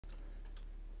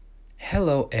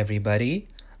Hello everybody,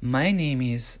 my name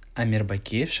is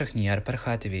Амербакиев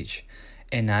Шахнияр,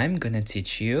 and I'm gonna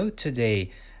teach you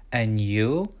today a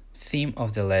new theme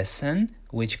of the lesson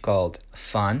which called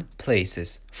Fun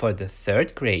Places for the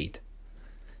 3rd grade.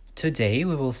 Today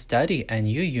we will study a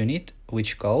new unit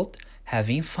which called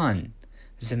Having Fun.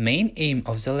 The main aim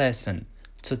of the lesson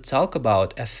to talk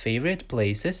about a favorite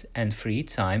places and free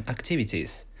time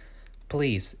activities.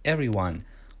 Please everyone,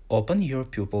 open your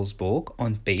pupil's book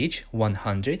on page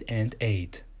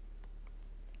 108.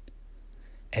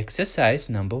 Exercise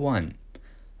number 1.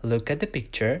 Look at the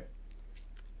picture.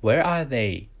 Where are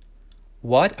they?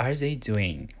 What are they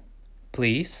doing?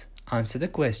 Please answer the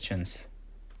questions.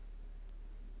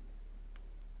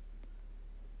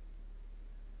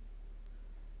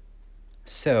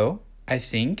 So, I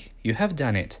think you have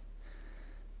done it.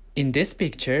 In this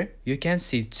picture, you can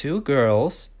see 2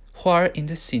 girls who are in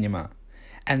the cinema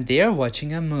and they are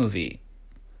watching a movie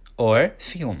or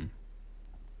film.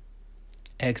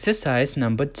 Exercise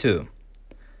number 2.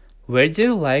 Where do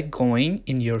you like going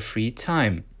in your free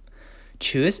time?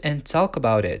 Choose and talk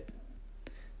about it.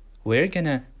 We're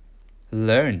gonna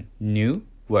learn new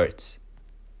words.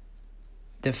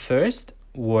 The first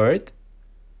word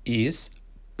is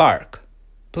park.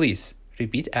 Please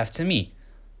repeat after me.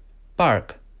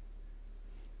 Park.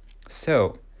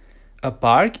 So, a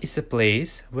park is a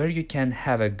place where you can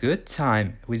have a good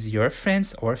time with your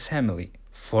friends or family.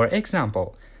 For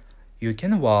example, you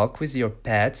can walk with your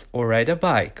pets or ride a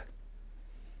bike.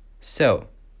 So,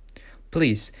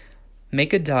 please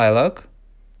make a dialogue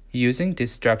using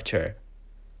this structure.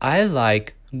 I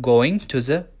like going to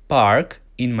the park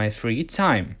in my free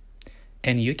time.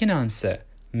 And you can answer,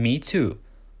 me too.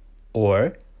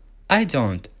 Or, I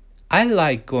don't. I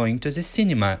like going to the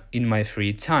cinema in my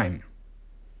free time.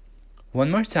 One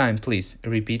more time, please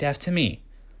repeat after me.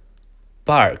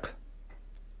 Park.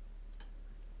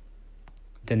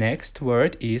 The next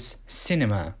word is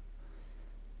cinema.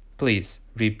 Please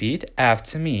repeat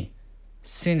after me.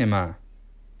 Cinema.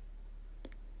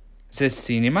 The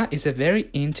cinema is a very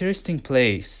interesting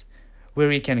place where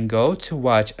we can go to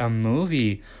watch a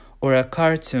movie or a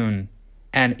cartoon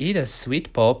and eat a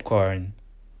sweet popcorn.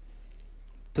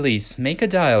 Please make a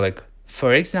dialogue.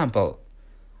 For example,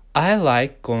 I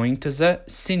like going to the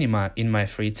cinema in my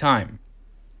free time.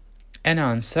 And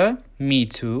answer, me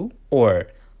too, or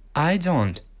I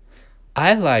don't.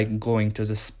 I like going to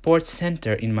the sports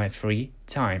center in my free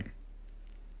time.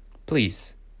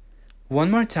 Please, one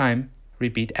more time,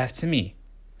 repeat after me.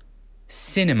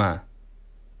 Cinema.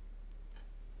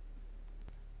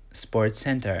 Sports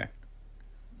center.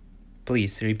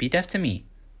 Please repeat after me.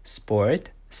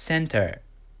 Sport center.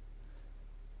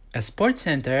 A sports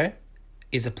center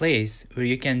is a place where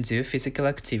you can do physical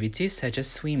activities such as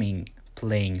swimming,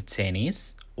 playing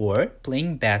tennis, or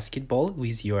playing basketball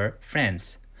with your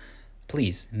friends.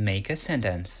 Please make a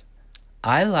sentence.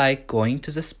 I like going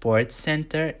to the sports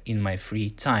center in my free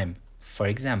time, for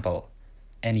example.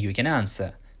 And you can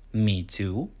answer, me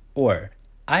too, or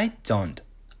I don't.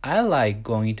 I like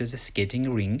going to the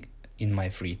skating rink in my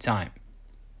free time.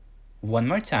 One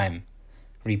more time.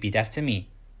 Repeat after me.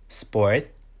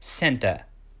 Sport center.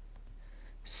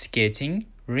 Skating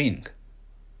rink.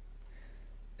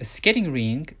 A skating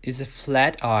rink is a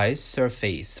flat ice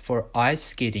surface for ice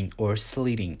skating or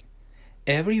sledding.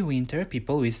 Every winter,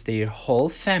 people with their whole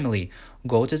family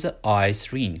go to the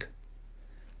ice rink.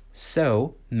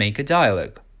 So, make a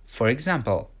dialogue. For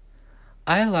example,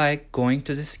 I like going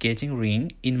to the skating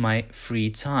rink in my free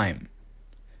time.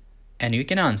 And you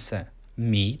can answer,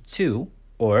 me too,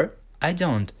 or I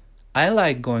don't. I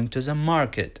like going to the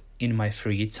market in my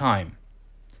free time.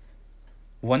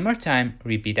 One more time,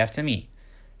 repeat after me.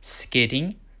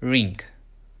 Skating rink.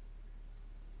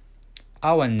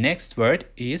 Our next word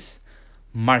is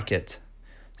market.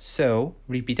 So,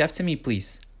 repeat after me,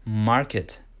 please.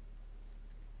 Market.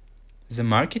 The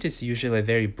market is usually a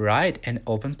very bright and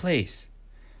open place.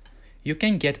 You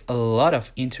can get a lot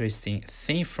of interesting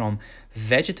things from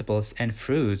vegetables and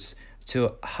fruits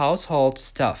to household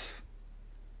stuff.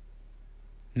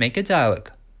 Make a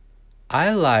dialogue.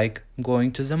 I like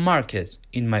going to the market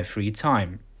in my free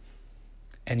time.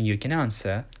 And you can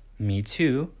answer, me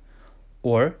too,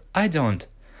 or I don't.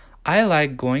 I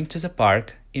like going to the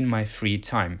park in my free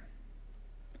time.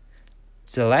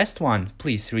 The last one,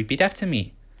 please repeat after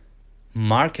me.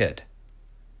 Market.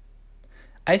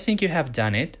 I think you have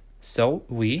done it, so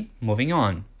moving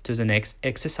on to the next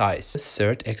exercise.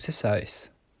 Third exercise.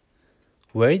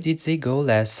 Where did they go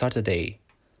last Saturday?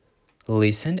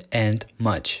 Listen and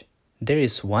much. There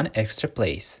is one extra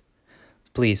place.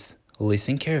 Please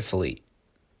listen carefully.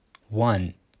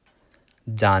 1.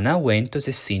 Dana went to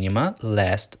the cinema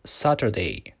last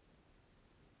Saturday.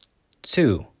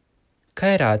 2.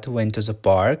 Kairat went to the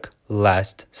park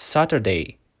last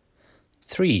Saturday.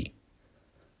 3.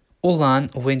 Ulan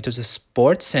went to the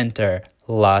sports center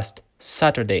last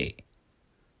Saturday.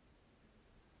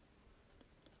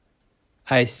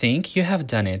 I think you have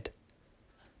done it.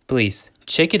 Please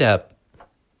check it up.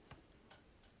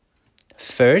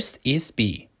 First is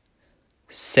B,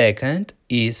 second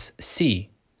is C,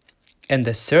 and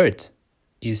the third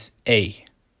is A.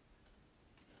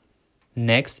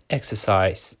 Next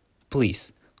exercise.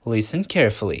 Please listen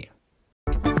carefully.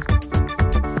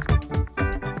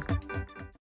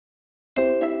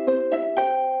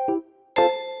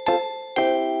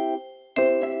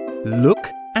 Look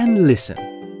and listen.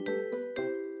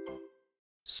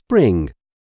 Spring,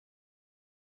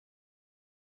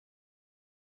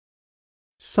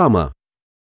 summer,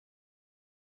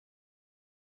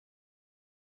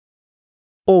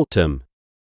 autumn,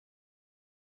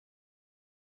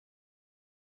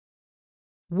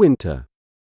 winter.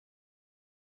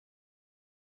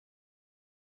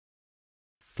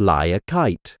 Fly a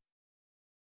kite.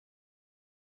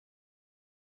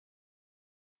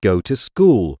 Go to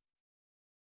school.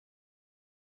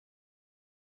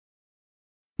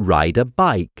 Ride a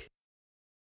bike.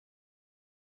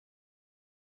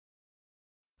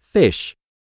 Fish.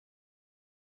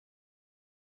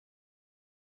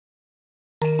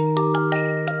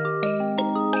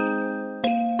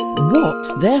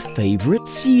 What's their favourite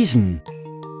season?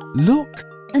 Look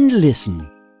and listen.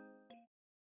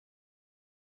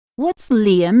 What's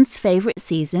Liam's favourite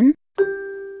season?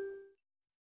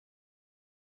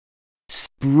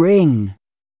 Spring.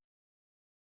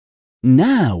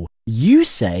 Now you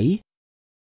say,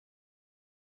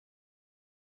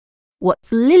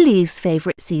 What's Lily's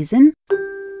favourite season?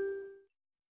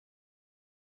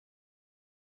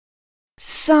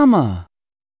 summer.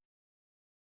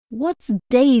 What's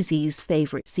Daisy's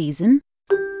favourite season?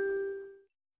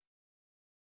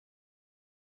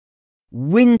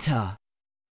 Winter.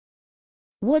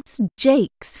 What's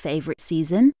Jake's favourite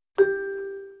season?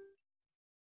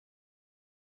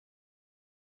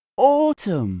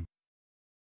 Autumn.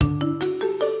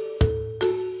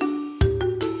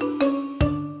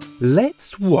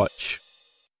 Let's watch.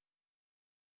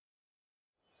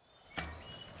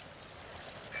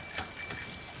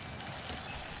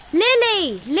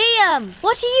 Lily! Liam!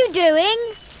 What are you doing?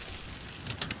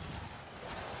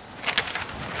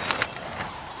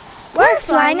 We're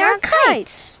flying our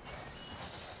kites!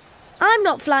 I'm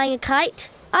not flying a kite.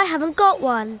 I haven't got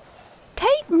one.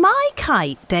 Take my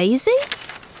kite, Daisy.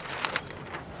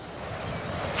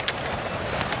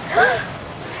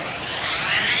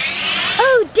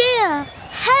 Oh dear!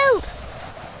 Help!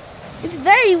 It's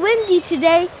very windy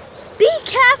today. Be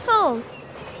careful!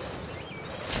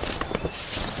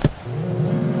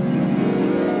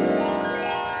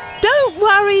 Don't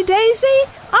worry, Daisy.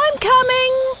 I'm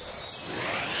coming.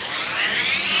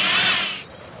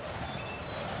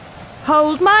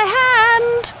 Hold my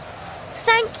hand.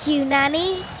 Thank you,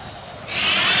 Nanny.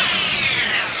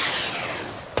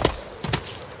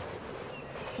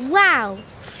 Wow!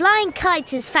 Flying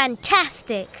kites is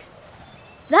fantastic.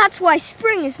 That's why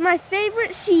spring is my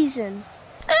favourite season.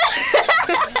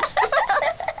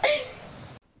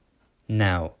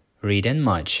 Now, read and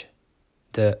match.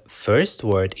 The first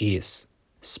word is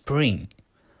spring.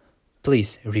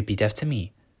 Please repeat after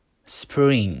me.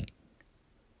 Spring.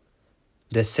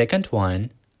 The second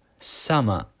one,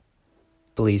 summer.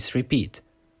 Please repeat.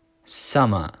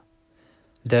 Summer.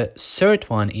 The third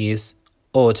one is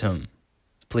autumn.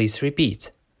 Please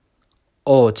repeat.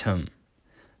 Autumn.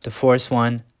 The fourth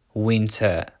one,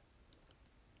 winter.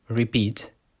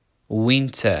 Repeat.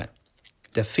 Winter.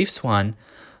 The fifth one,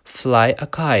 fly a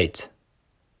kite.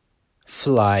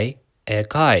 Fly a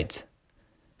kite.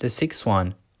 The sixth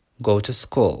one, go to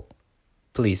school.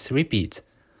 Please repeat.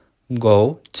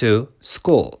 Go to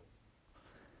school.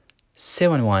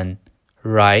 Seventh one,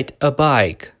 ride a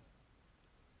bike.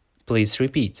 Please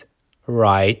repeat.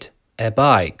 Ride a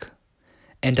bike.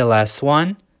 And the last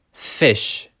one,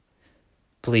 fish.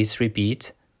 Please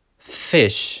repeat.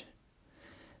 Fish.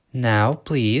 Now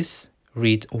please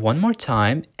read one more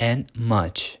time and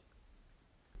match.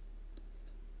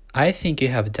 I think you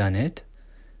have done it.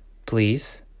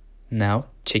 Please, now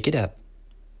check it up.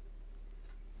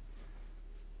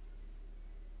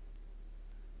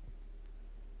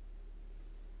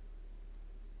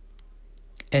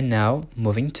 And now,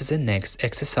 moving to the next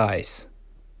exercise.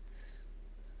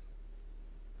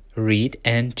 Read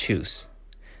and choose.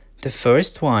 The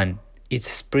first one is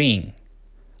spring.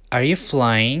 Are you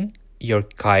flying your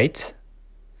kite?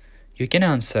 You can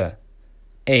answer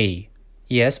A.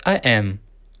 Yes, I am.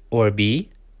 Or B.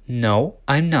 No,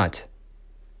 I'm not.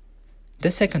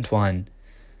 The second one.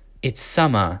 It's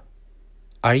summer.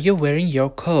 Are you wearing your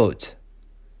coat?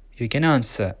 You can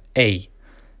answer A.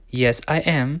 Yes, I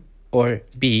am. Or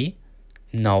B.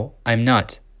 No, I'm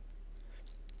not.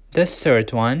 The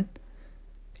third one.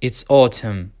 It's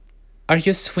autumn. Are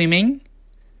you swimming?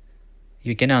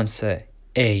 You can answer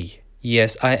A.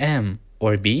 Yes, I am.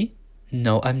 Or B.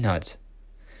 No, I'm not.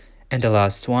 And the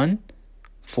last one.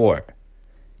 4.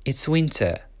 It's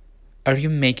winter. Are you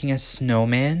making a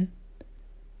snowman?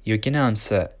 You can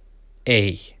answer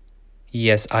A.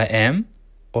 Yes, I am.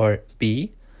 Or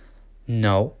B.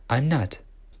 No, I'm not.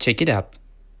 Check it up.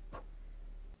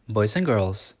 Boys and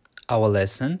girls, our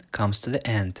lesson comes to the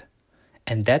end.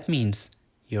 And that means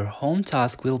your home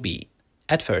task will be,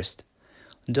 at first,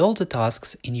 do all the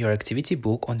tasks in your activity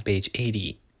book on page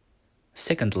 80.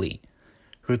 Secondly,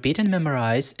 repeat and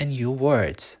memorize a new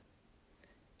words.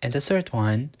 And the third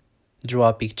one, draw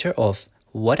a picture of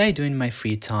what I do in my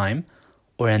free time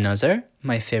or another,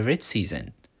 my favorite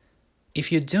season.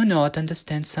 If you do not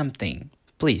understand something,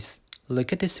 please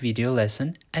look at this video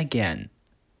lesson again.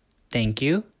 Thank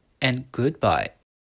you and goodbye.